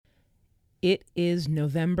It is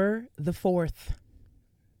November the 4th,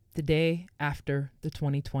 the day after the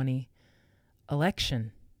 2020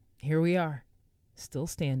 election. Here we are, still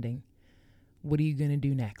standing. What are you going to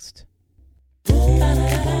do next?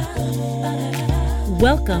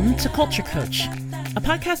 Welcome to Culture Coach, a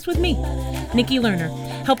podcast with me, Nikki Lerner,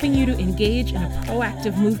 helping you to engage in a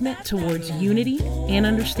proactive movement towards unity and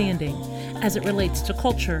understanding as it relates to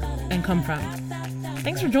culture and come from.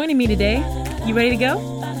 Thanks for joining me today. You ready to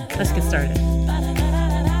go? Let's get started.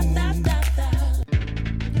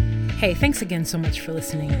 Hey, thanks again so much for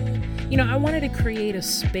listening. I wanted to create a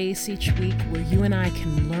space each week where you and I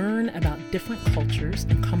can learn about different cultures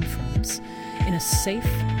and come-froms in a safe,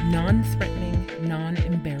 non-threatening,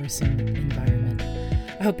 non-embarrassing environment.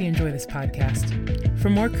 I hope you enjoy this podcast. For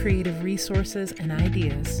more creative resources and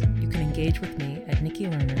ideas, you can engage with me at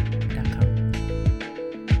nikkilerner.com.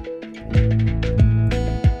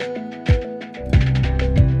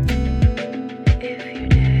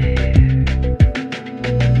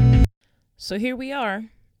 So here we are.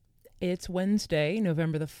 It's Wednesday,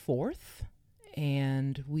 November the 4th,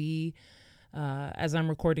 and we, as I'm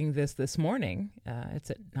recording this morning,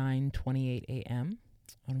 it's at 9:28 a.m.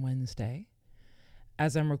 on Wednesday.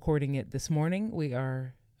 As I'm recording it this morning,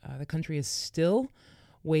 the country is still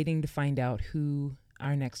waiting to find out who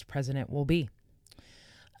our next president will be.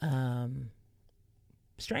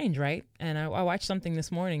 Strange, right? And I watched something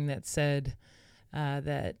this morning that said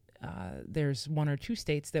that there's one or two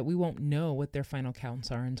states that we won't know what their final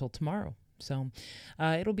counts are until tomorrow. So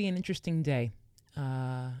it'll be an interesting day.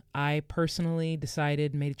 I personally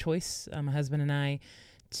made a choice, my husband and I,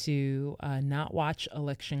 to not watch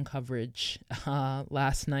election coverage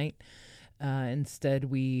last night. Instead,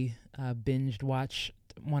 we binged watched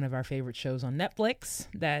one of our favorite shows on Netflix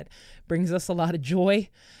that brings us a lot of joy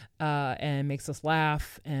and makes us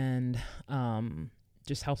laugh and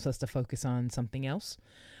just helps us to focus on something else.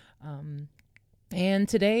 And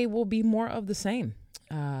today will be more of the same.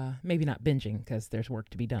 Maybe not binging because there's work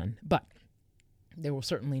to be done, but there will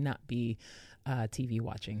certainly not be TV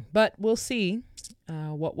watching. But we'll see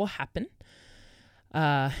what will happen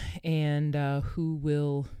and who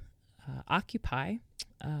will occupy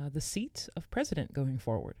the seat of president going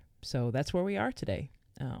forward. So that's where we are today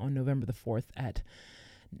on November the 4th at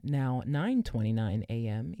now 9:29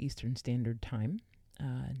 a.m. Eastern Standard Time.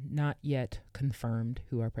 Not yet confirmed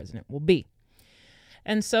who our president will be.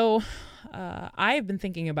 And so I have been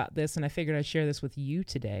thinking about this, and I figured I'd share this with you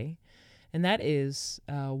today, and that is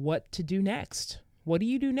what to do next. What do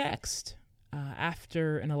you do next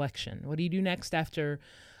after an election? What do you do next after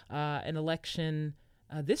an election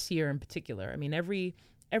this year in particular? I mean, every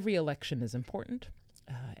election is important.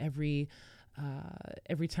 Every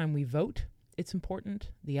time we vote, it's important.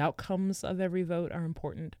 The outcomes of every vote are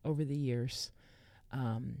important over the years.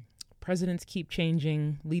 Presidents keep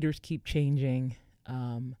changing, leaders keep changing.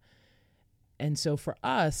 And so for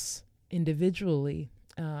us individually,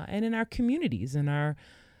 and in our communities, in our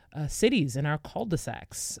cities, in our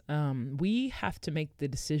cul-de-sacs, we have to make the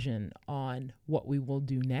decision on what we will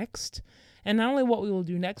do next. And not only what we will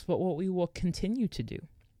do next, but what we will continue to do.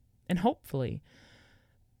 And hopefully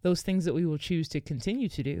those things that we will choose to continue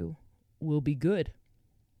to do will be good.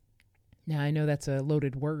 Now, I know that's a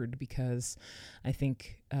loaded word because I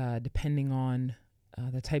think depending on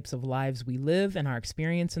the types of lives we live and our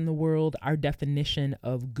experience in the world, our definition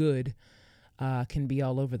of good can be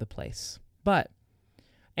all over the place. But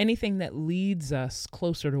anything that leads us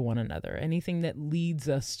closer to one another, anything that leads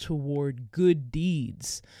us toward good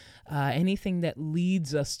deeds, anything that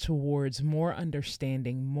leads us towards more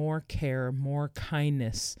understanding, more care, more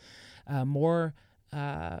kindness, more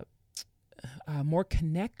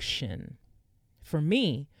connection. For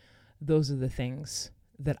me, those are the things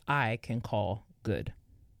that I can call good.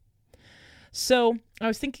 So I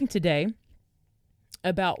was thinking today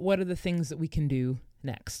about what are the things that we can do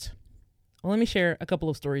next. Well, let me share a couple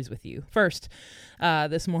of stories with you. First,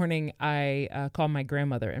 this morning I called my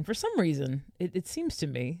grandmother, and for some reason, it seems to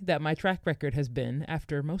me that my track record has been,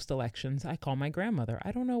 after most elections, I call my grandmother.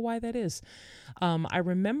 I don't know why that is. I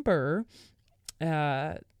remember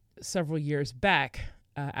several years back,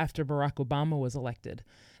 after Barack Obama was elected,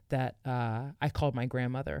 that I called my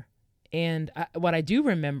grandmother. And what I do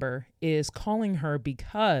remember is calling her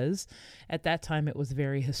because at that time it was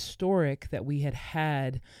very historic that we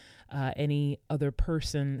had any other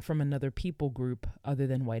person from another people group other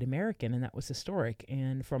than white American, and that was historic.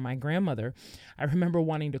 And for my grandmother, I remember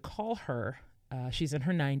wanting to call her. She's in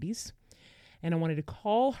her 90s, and I wanted to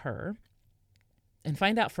call her and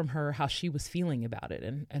find out from her how she was feeling about it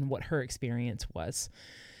and what her experience was.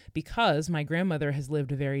 Because my grandmother has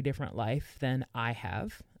lived a very different life than I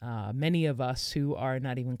have. Many of us who are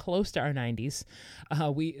not even close to our 90s,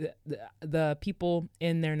 the people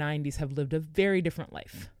in their 90s have lived a very different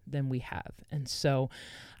life than we have. And so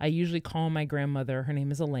I usually call my grandmother, her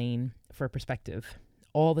name is Elaine, for perspective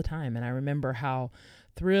all the time. And I remember how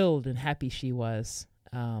thrilled and happy she was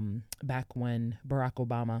back when Barack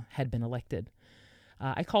Obama had been elected.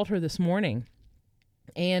 I called her this morning,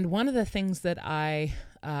 and one of the things that I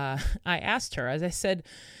asked her, as I said,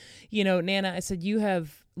 Nana, I said, you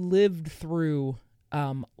have lived through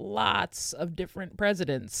lots of different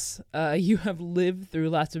presidents. You have lived through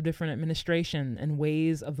lots of different administration and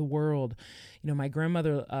ways of the world. My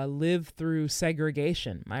grandmother lived through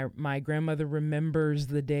segregation. My grandmother remembers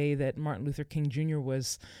the day that Martin Luther King Jr.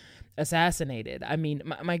 was assassinated. I mean,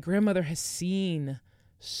 my grandmother has seen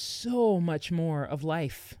so much more of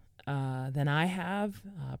life than I have,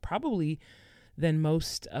 probably than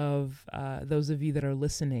most of those of you that are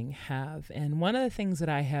listening have. And one of the things that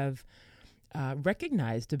I have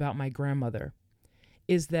recognized about my grandmother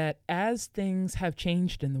is that as things have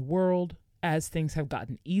changed in the world, as things have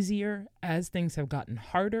gotten easier, as things have gotten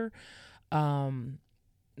harder,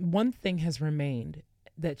 one thing has remained,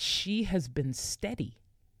 that she has been steady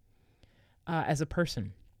as a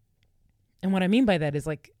person. And what I mean by that is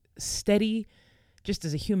like steady just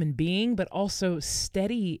as a human being, but also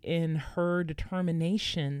steady in her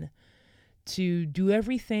determination to do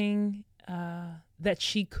everything that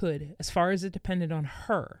she could, as far as it depended on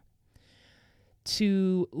her,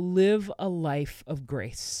 to live a life of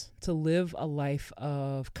grace, to live a life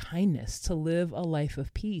of kindness, to live a life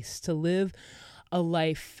of peace, to live a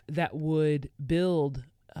life that would build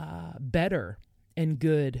better and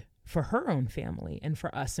good for her own family and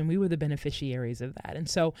for us. And we were the beneficiaries of that. And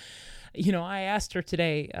so, I asked her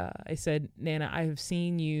today, I said, Nana, I have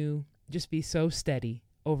seen you just be so steady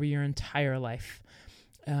over your entire life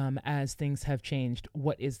as things have changed.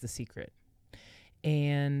 What is the secret?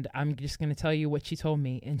 And I'm just going to tell you what she told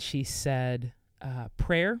me. And she said,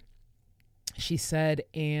 prayer. She said,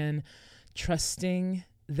 and trusting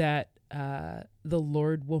that the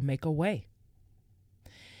Lord will make a way.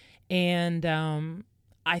 And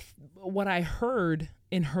what I heard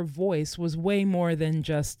in her voice was way more than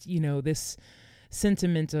just, this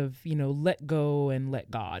sentiment of, let go and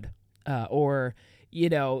let God, or,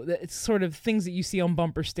 it's sort of things that you see on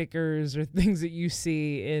bumper stickers or things that you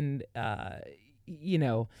see in, on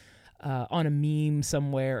a meme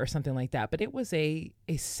somewhere or something like that. But it was a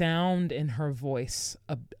sound in her voice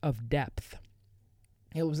of depth.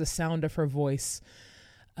 It was a sound of her voice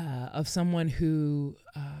of someone who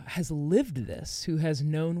has lived this, who has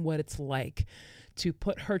known what it's like to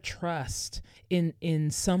put her trust in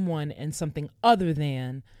someone and something other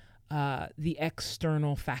than the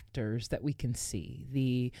external factors that we can see,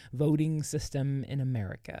 the voting system in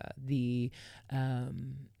America, the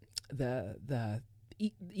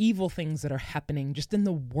evil things that are happening just in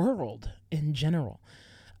the world in general.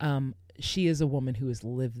 She is a woman who has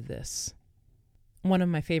lived this. One of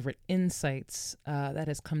my favorite insights that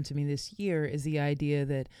has come to me this year is the idea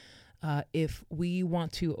that if we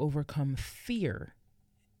want to overcome fear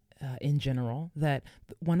in general, that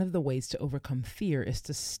one of the ways to overcome fear is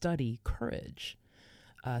to study courage,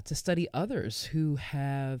 to study others who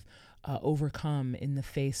have overcome in the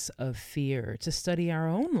face of fear, to study our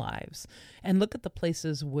own lives and look at the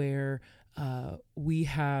places where we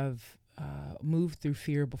have moved through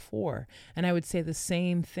fear before. And I would say the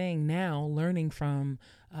same thing now, learning from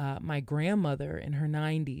my grandmother in her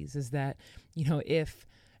 90s, is that,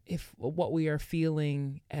 if what we are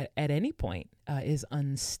feeling at any point is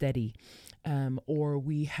unsteady, or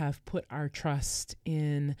we have put our trust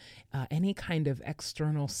in any kind of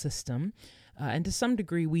external system, and to some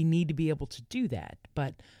degree we need to be able to do that,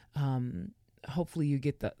 but hopefully you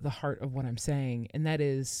get the heart of what I'm saying, and that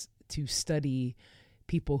is to study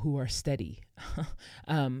people who are steady,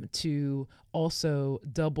 to also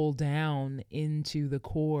double down into the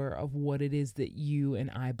core of what it is that you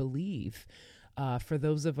and I believe. For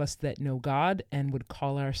those of us that know God and would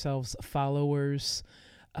call ourselves followers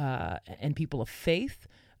and people of faith,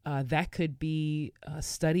 that could be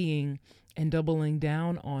studying and doubling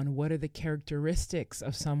down on what are the characteristics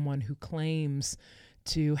of someone who claims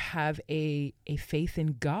to have a faith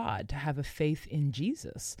in God, to have a faith in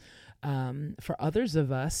Jesus. For others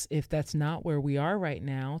of us, if that's not where we are right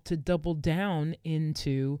now, to double down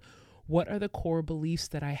into what are the core beliefs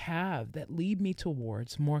that I have that lead me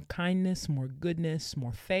towards more kindness, more goodness,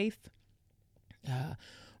 more faith,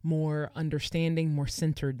 more understanding, more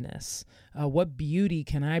centeredness. What beauty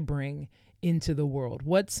can I bring into the world?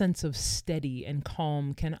 What sense of steady and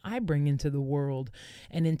calm can I bring into the world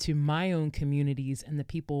and into my own communities and the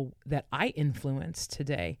people that I influence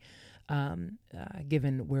today,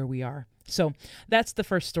 given where we are? So that's the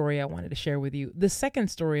first story I wanted to share with you. The second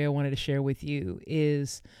story I wanted to share with you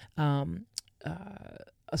is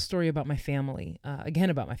a story about my family, again,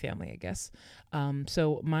 about my family, I guess.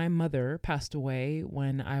 So my mother passed away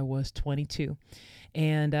when I was 22.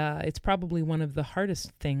 And it's probably one of the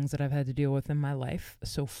hardest things that I've had to deal with in my life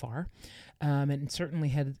so far. And it certainly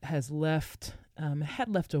had left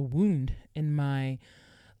a wound in my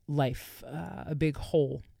life, a big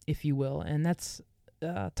hole, if you will. And that's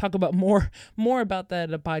talk about more about that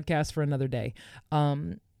in a podcast for another day.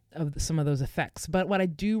 Of some of those effects. But what I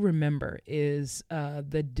do remember is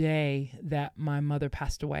the day that my mother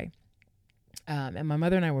passed away. And my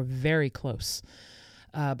mother and I were very close.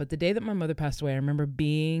 But the day that my mother passed away, I remember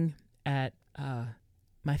being at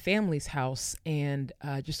my family's house and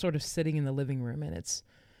just sort of sitting in the living room. And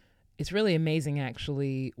it's really amazing,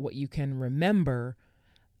 actually, what you can remember,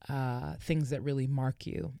 things that really mark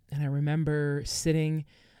you. And I remember sitting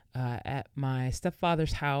at my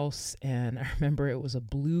stepfather's house, and I remember it was a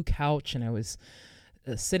blue couch, and I was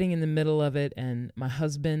sitting in the middle of it, and my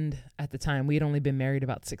husband at the time, we had only been married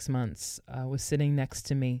about 6 months, was sitting next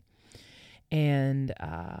to me, and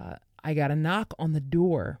I got a knock on the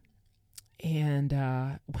door, and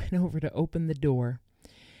went over to open the door,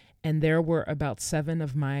 and there were about 7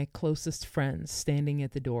 of my closest friends standing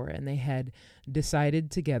at the door, and they had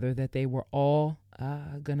decided together that they were all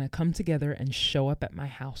going to come together and show up at my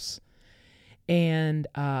house. And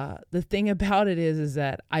the thing about it is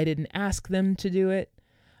that I didn't ask them to do it.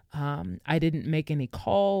 I didn't make any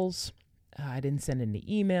calls. I didn't send any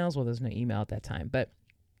emails. Well, there's no email at that time, but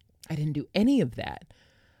I didn't do any of that.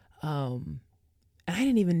 And I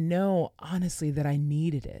didn't even know, honestly, that I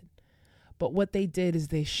needed it. But what they did is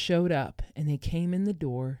they showed up and they came in the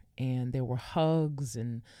door, and there were hugs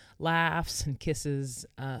and laughs and kisses,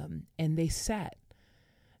 and they sat.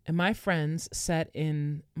 And my friends sat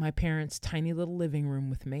in my parents' tiny little living room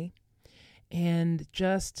with me and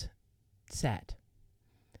just sat.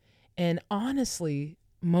 And honestly,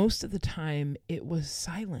 most of the time it was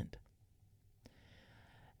silent.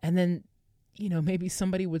 And then, maybe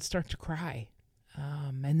somebody would start to cry,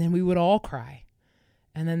 and then we would all cry.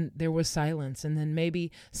 And then there was silence. And then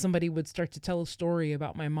maybe somebody would start to tell a story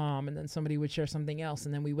about my mom, and then somebody would share something else,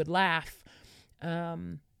 and then we would laugh.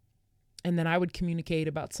 And then I would communicate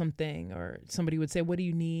about something, or somebody would say, what do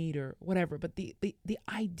you need, or whatever. But the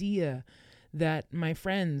idea that my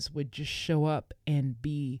friends would just show up and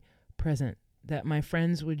be present, that my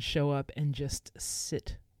friends would show up and just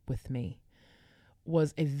sit with me,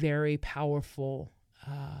 was a very powerful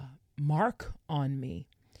mark on me.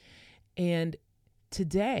 And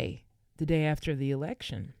today, the day after the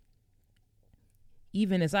election,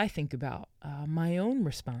 even as I think about my own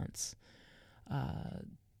response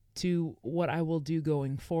to what I will do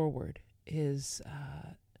going forward, is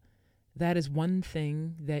that is one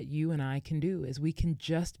thing that you and I can do, is we can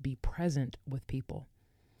just be present with people.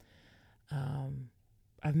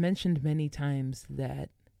 I've mentioned many times that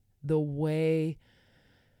the way,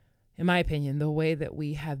 in my opinion, the way that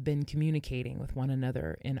we have been communicating with one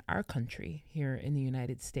another in our country here in the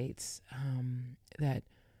United States, that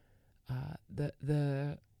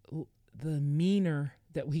the meaner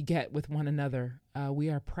that we get with one another, we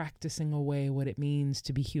are practicing away what it means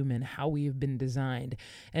to be human, how we have been designed.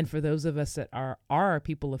 And for those of us that are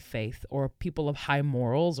people of faith, or people of high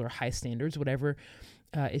morals or high standards, whatever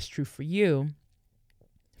is true for you,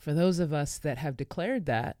 for those of us that have declared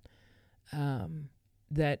that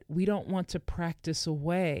we don't want to practice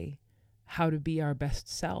away how to be our best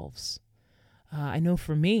selves. I know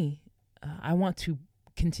for me, I want to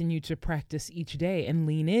continue to practice each day and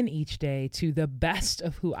lean in each day to the best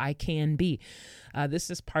of who I can be. This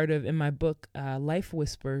is part of, in my book, Life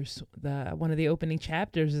Whispers, one of the opening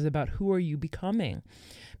chapters is about who are you becoming?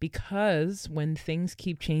 Because when things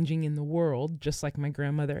keep changing in the world, just like my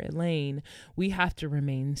grandmother Elaine, we have to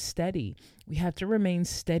remain steady. We have to remain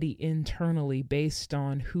steady internally based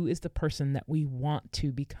on who is the person that we want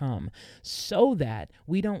to become, so that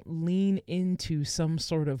we don't lean into some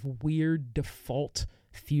sort of weird default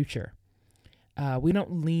future. We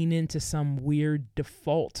don't lean into some weird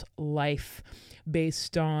default life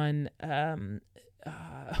based on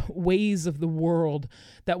ways of the world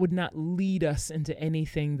that would not lead us into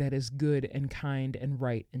anything that is good and kind and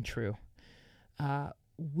right and true.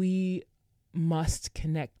 We must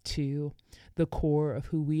connect to the core of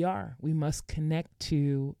who we are. We must connect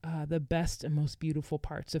to the best and most beautiful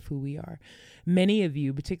parts of who we are. Many of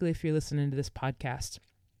you, particularly if you're listening to this podcast,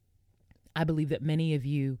 I believe that many of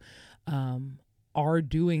you are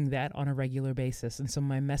doing that on a regular basis. And so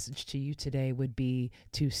my message to you today would be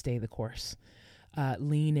to stay the course.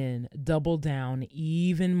 Lean in, double down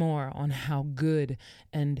even more on how good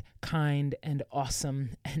and kind and awesome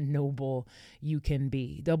and noble you can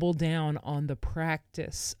be. Double down on the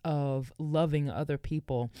practice of loving other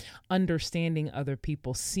people, understanding other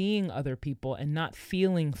people, seeing other people, and not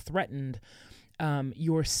feeling threatened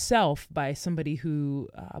yourself by somebody who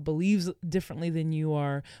believes differently than you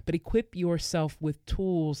are, but equip yourself with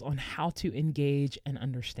tools on how to engage and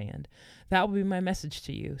understand. That would be my message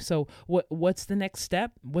to you. So what's the next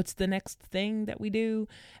step? What's the next thing that we do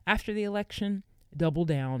after the election? Double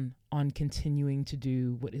down on continuing to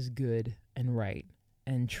do what is good and right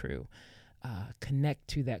and true. Connect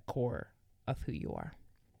to that core of who you are.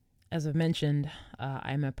 As I've mentioned,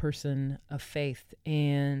 I'm a person of faith,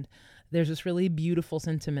 and there's this really beautiful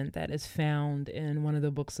sentiment that is found in one of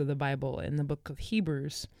the books of the Bible, in the book of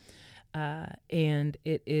Hebrews. And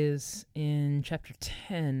it is in chapter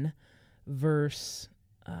 10, verse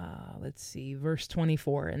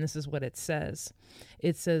 24. And this is what it says.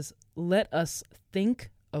 It says, "Let us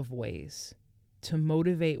think of ways to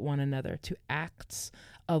motivate one another to acts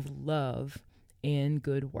of love and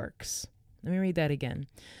good works." Let me read that again.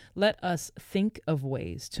 Let us think of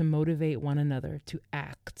ways to motivate one another to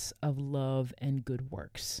acts of love and good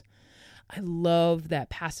works. I love that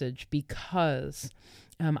passage because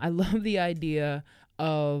I love the idea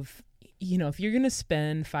of, if you're going to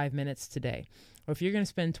spend 5 minutes today, or if you're going to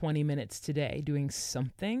spend 20 minutes today doing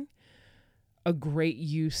something, a great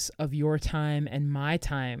use of your time and my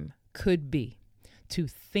time could be to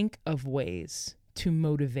think of ways to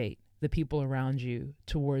motivate the people around you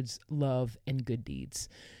towards love and good deeds,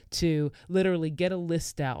 to literally get a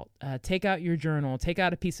list out, take out your journal, take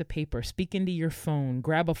out a piece of paper, speak into your phone,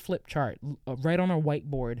 grab a flip chart, write on a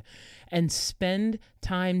whiteboard, and spend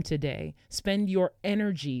time today, spend your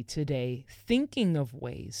energy today thinking of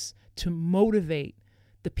ways to motivate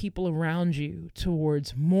the people around you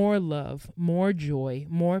towards more love, more joy,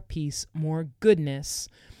 more peace, more goodness.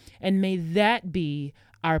 And may that be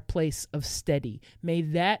our place of steady. May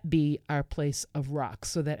that be our place of rock,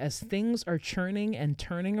 so that as things are churning and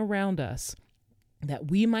turning around us,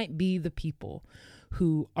 that we might be the people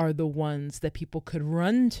who are the ones that people could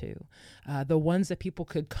run to, the ones that people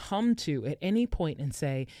could come to at any point and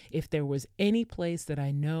say, if there was any place that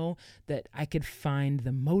I know that I could find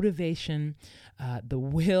the motivation, the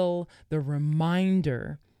will, the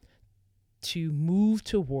reminder to move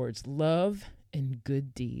towards love and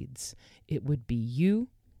good deeds, it would be you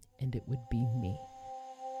and it would be me.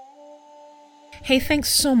 Hey, thanks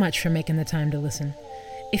so much for making the time to listen.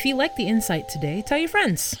 If you like the insight today, tell your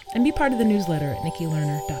friends and be part of the newsletter at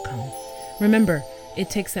nikkilerner.com. Remember, it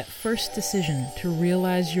takes that first decision to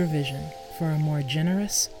realize your vision for a more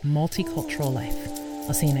generous, multicultural life.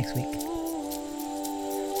 I'll see you next week.